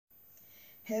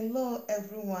Hello,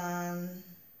 everyone.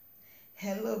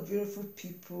 Hello, beautiful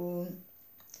people.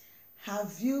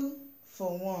 Have you,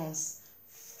 for once,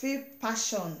 feel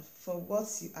passion for what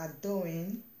you are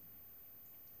doing?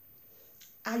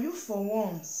 Are you, for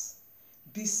once,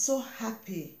 be so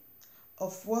happy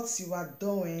of what you are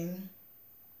doing?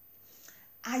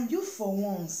 Are you, for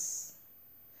once,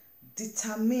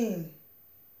 determined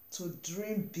to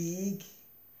dream big?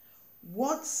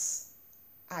 What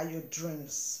are your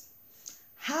dreams?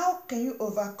 How can you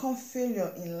overcome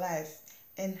failure in life,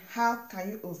 and how can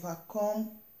you overcome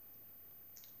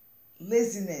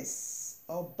laziness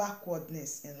or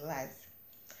backwardness in life?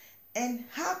 And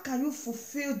how can you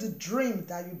fulfill the dream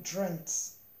that you dreamt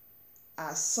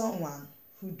as someone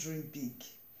who dreamed big?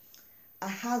 I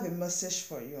have a message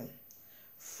for you.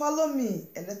 Follow me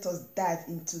and let us dive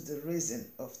into the reason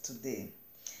of today.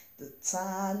 The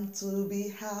time to be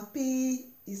happy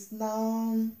is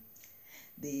now.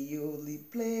 The only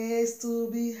place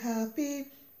to be happy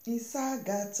is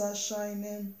Agatha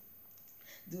shining.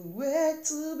 The way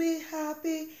to be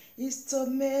happy is to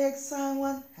make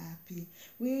someone happy.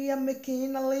 We are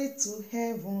making a little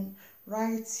heaven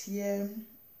right here.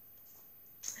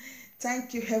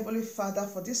 Thank you, Heavenly Father,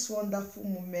 for this wonderful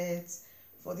moment,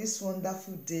 for this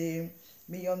wonderful day.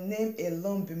 May your name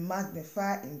alone be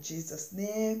magnified in Jesus'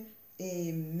 name.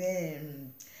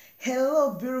 Amen.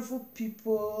 Hello, beautiful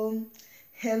people.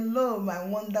 Hello, my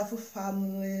wonderful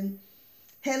family.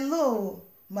 Hello,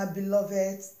 my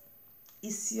beloved.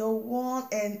 It's your one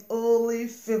and only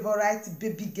favorite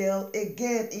baby girl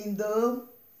again in the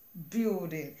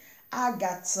building,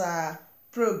 Agatha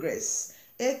Progress,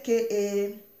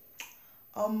 aka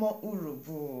Omo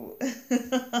Urubu.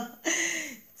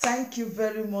 Thank you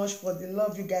very much for the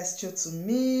love you guys show to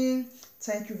me.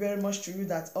 Thank you very much to you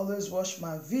that always watch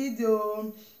my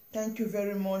video. Thank you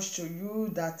very much to you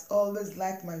that always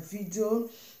like my video,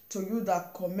 to you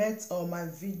that comment on my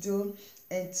video,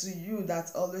 and to you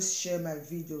that always share my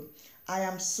video. I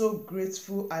am so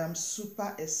grateful. I am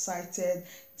super excited.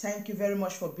 Thank you very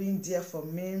much for being there for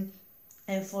me.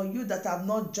 And for you that have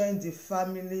not joined the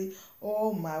family,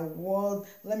 oh my word,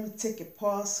 let me take a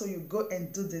pause so you go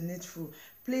and do the needful.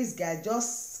 Please guys,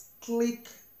 just click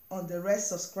on the red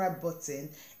subscribe button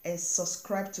and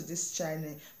subscribe to this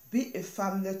channel. Be a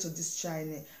family to this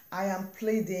channel. I am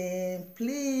pleading,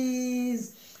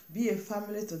 please be a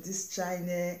family to this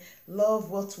channel. Love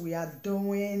what we are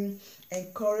doing.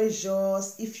 Encourage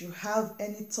us. If you have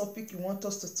any topic you want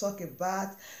us to talk about,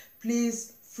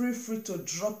 please feel free to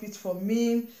drop it for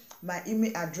me. My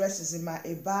email address is in my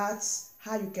about.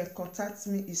 How you can contact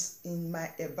me is in my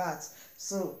about.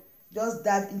 So just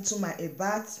dive into my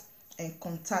about and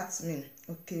contact me.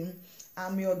 Okay,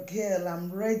 I'm your girl.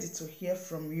 I'm ready to hear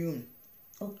from you.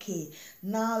 Okay,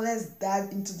 now let's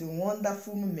dive into the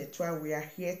wonderful moment why we are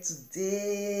here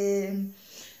today.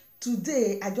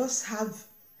 Today I just have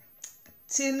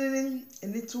a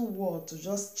little word to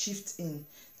just shift in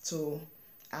to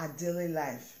our daily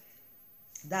life.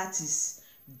 That is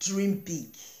dream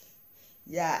big.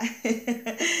 Yeah.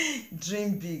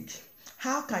 Dream big.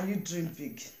 How can you dream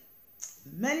big?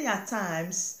 Many a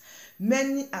times,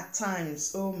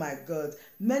 oh my God,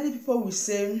 many people will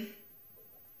say,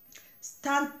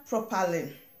 stand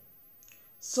properly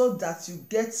so that you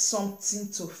get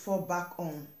something to fall back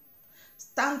on.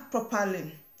 Stand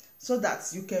properly so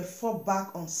that you can fall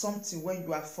back on something when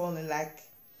you are falling. Like,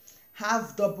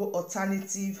 have double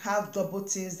alternative, have double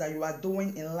things that you are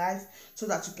doing in life so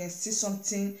that you can see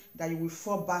something that you will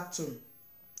fall back to.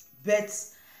 But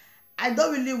I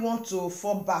don't really want to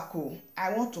fall back.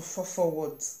 I want to fall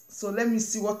forward. So let me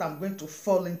see what I'm going to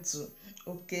fall into.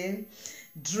 Okay,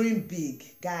 dream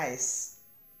big, guys.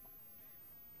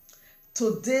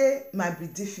 Today might be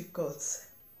difficult.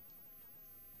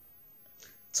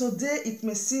 Today it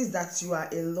may seem that you are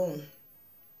alone.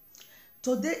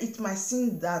 Today it might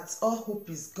seem that all hope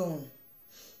is gone.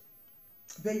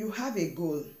 But you have a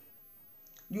goal.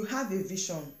 You have a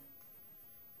vision.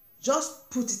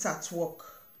 Just put it at work.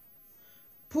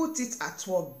 Put it at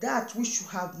work. That which you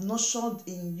have nurtured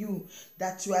in you,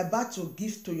 that you are about to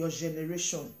give to your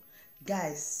generation.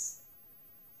 Guys,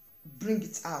 bring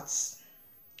it out.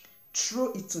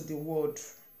 Throw it to the world.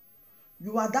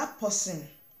 You are that person.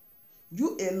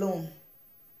 You alone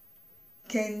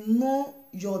can know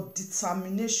your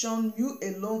determination. You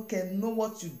alone can know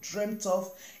what you dreamt of,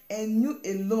 and you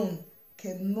alone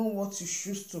can know what you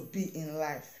choose to be in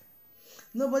life.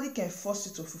 Nobody can force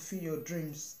you to fulfill your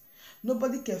dreams.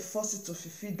 Nobody can force you to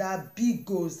fulfill that big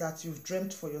goals that you've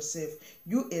dreamt for yourself.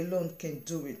 You alone can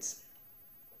do it.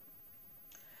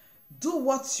 Do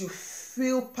what you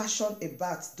feel passionate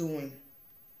about doing.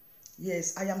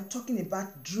 Yes, I am talking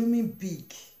about dreaming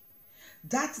big.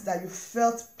 That you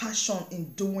felt passion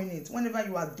in doing it. Whenever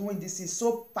you are doing this, it's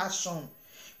so passion.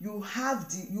 You have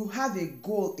a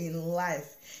goal in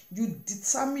life. You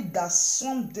determine that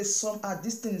someday, somehow,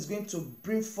 this thing is going to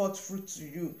bring forth fruit to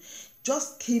you.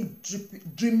 Just keep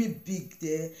dreaming big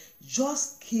there.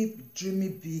 Just keep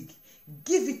dreaming big.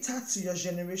 Give it out to your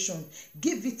generation.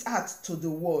 Give it out to the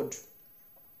world.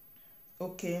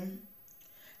 Okay?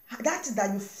 That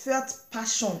you felt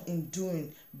passion in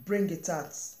doing, bring it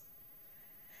out.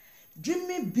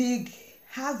 Dreaming big,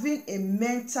 having a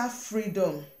mental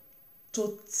freedom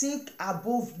to think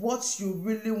above what you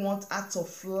really want out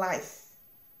of life.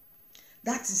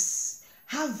 That is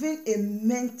having a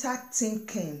mental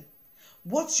thinking.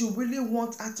 What you really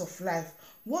want out of life.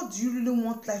 What do you really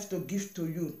want life to give to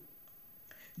you?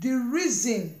 The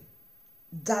reason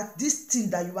that this thing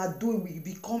that you are doing will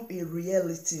become a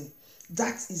reality,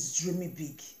 that is dreaming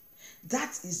big.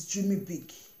 That is dreaming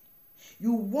big.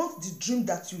 You want the dream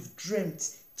that you've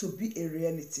dreamt to be a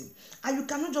reality. And you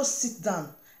cannot just sit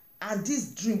down and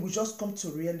this dream will just come to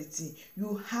reality.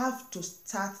 You have to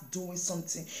start doing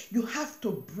something. You have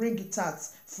to bring it out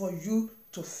for you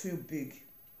to feel big.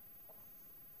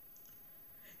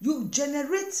 You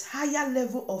generate higher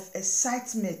level of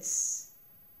excitement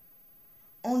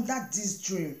under this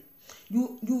dream.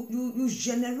 You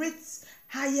generate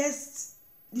highest,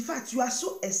 in fact, you are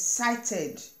so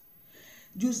excited.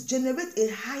 You generate a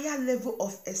higher level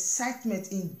of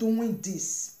excitement in doing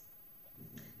this.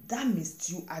 That means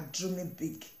you are dreaming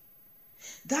big.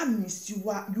 That means you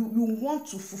want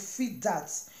to fulfill that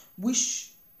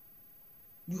which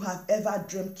you have ever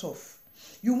dreamt of.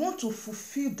 You want to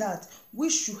fulfill that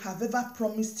which you have ever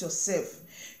promised yourself.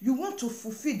 You want to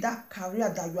fulfill that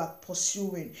career that you are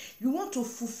pursuing. You want to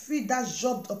fulfill that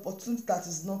job opportunity that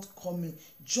is not coming.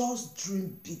 Just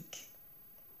dream big.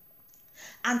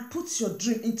 And put your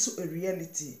dream into a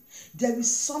reality. There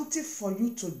is something for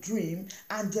you to dream,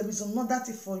 and there is another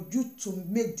thing for you to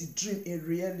make the dream a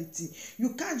reality.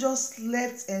 You can't just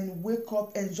sleep and wake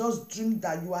up and just dream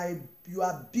that you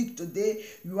are big today,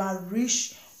 you are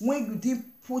rich, when you didn't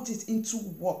put it into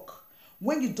work,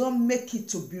 when you don't make it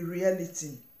to be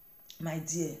reality. My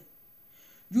dear,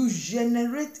 you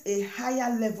generate a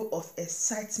higher level of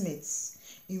excitement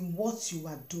in what you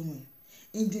are doing,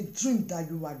 in the dream that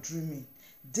you are dreaming.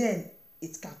 Then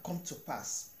it can come to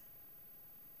pass.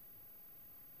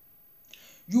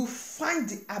 You find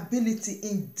the ability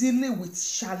in dealing with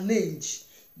challenge.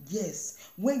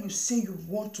 Yes, when you say you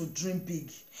want to dream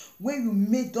big, when you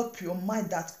made up your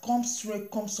mind that comes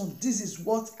on, this is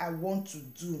what I want to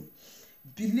do.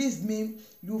 Believe me,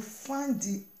 you find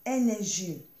the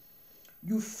energy.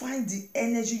 You find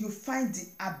the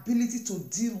ability to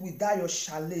deal with that your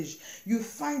challenge. You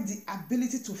find the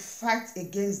ability to fight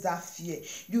against that fear.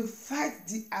 You find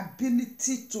the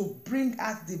ability to bring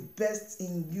out the best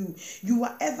in you. You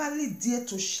are everly there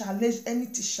to challenge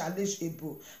anything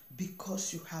challengeable,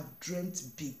 because you have dreamt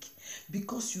big,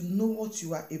 because you know what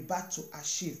you are about to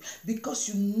achieve, because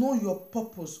you know your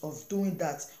purpose of doing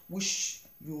that which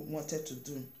you wanted to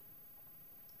do.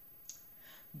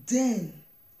 Then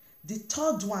the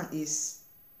third one is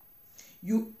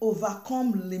you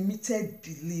overcome limited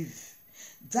belief.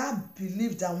 That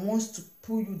belief that wants to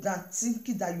pull you down,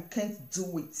 thinking that you can't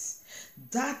do it.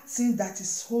 That thing that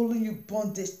is holding you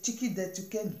bondage, thinking that you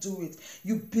can't do it.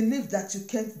 You believe that you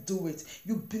can't do it.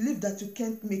 You believe that you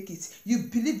can't make it. You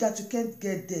believe that you can't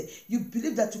get there. You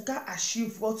believe that you can't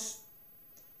achieve what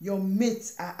your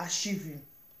mates are achieving.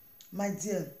 My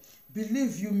dear,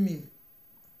 believe you me,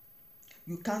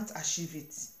 you can't achieve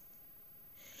it.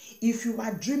 If you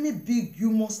are dreaming big,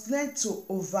 you must learn to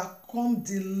overcome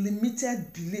the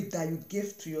limited belief that you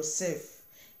gave to yourself.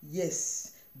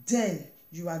 Yes, then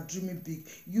you are dreaming big.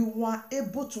 You are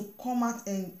able to come out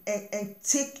and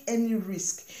take any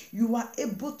risk. You are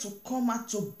able to come out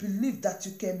to believe that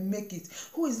you can make it.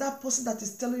 Who is that person that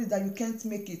is telling you that you can't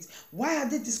make it? Why are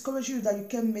they discouraging you that you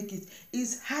can't make it?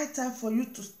 It's high time for you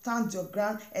to stand your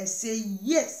ground and say,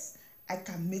 yes, I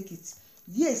can make it.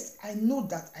 Yes, I know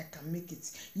that I can make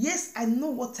it. Yes, I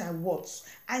know what I want.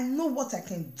 I know what I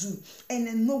can do. And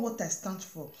I know what I stand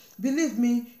for. Believe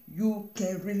me, you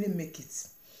can really make it.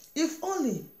 If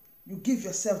only you give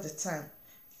yourself the time,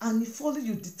 and if only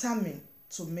you determine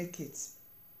to make it.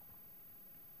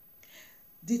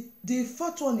 The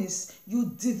fourth one is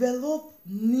you develop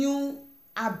new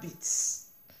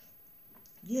habits.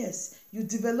 Yes, you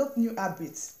develop new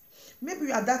habits. Maybe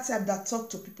you are that type that talk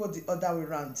to people the other way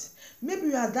around. Maybe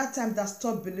you are that type that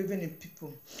stop believing in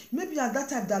people. Maybe you are that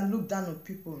type that look down on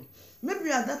people. Maybe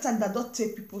you are that time that don't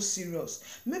take people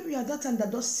serious. Maybe you are that time that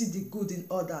don't see the good in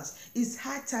others. It's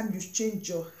high time you change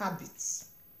your habits.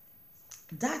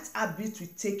 That habit will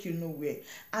take you nowhere,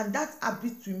 and that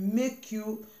habit will make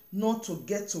you not to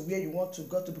get to where you want to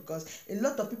go to, because a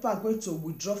lot of people are going to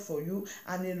withdraw for you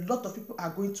and a lot of people are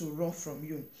going to run from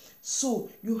you. So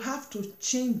you have to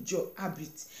change your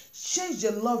habit. Change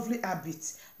your lovely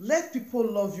habit. Let people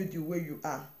love you the way you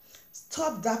are.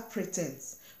 Stop that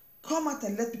pretense. Come out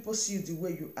and let people see you the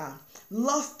way you are.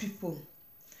 Love people.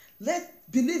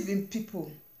 Believe in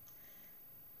people.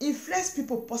 Influence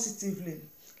people positively.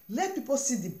 Let people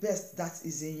see the best that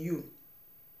is in you.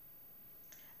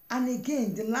 And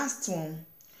again, the last one,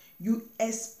 you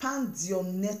expand your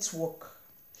network.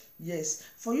 Yes,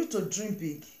 for you to dream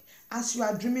big, as you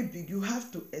are dreaming big, you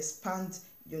have to expand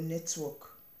your network.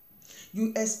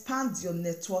 You expand your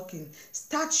networking.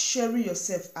 Start sharing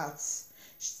yourself out.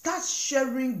 Start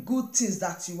sharing good things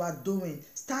that you are doing.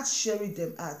 Start sharing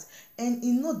them out. And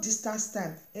in no distance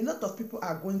time, a lot of people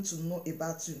are going to know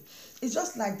about you. It's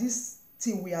just like this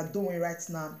thing we are doing right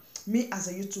now. Me as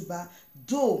a YouTuber,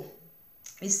 though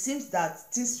it seems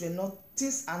that things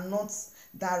are not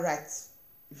that right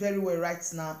very well right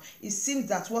now. It seems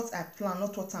that what I plan,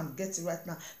 not what I'm getting right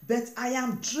now. But I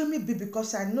am dreaming big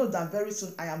because I know that very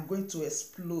soon I am going to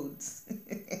explode.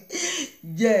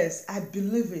 Yes, I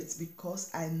believe it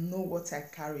because I know what I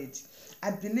carried.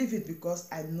 I believe it because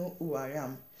I know who I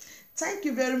am. Thank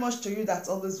you very much to you that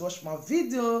always watch my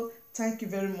video. Thank you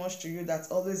very much to you that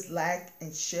always like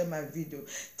and share my video.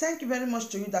 Thank you very much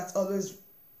to you that always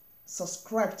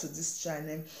subscribe to this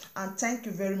channel, and thank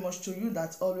you very much to you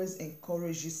that always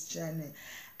encourage this channel.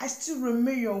 I still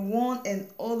remain your one and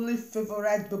only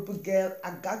favorite baby girl,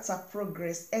 Agatha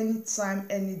Progress, anytime,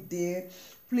 any day.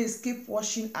 Please keep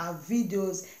watching our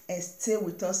videos and stay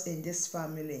with us in this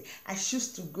family. I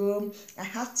choose to go. I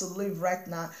have to leave right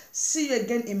now. See you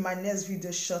again in my next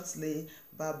video shortly.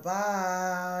 Bye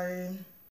bye.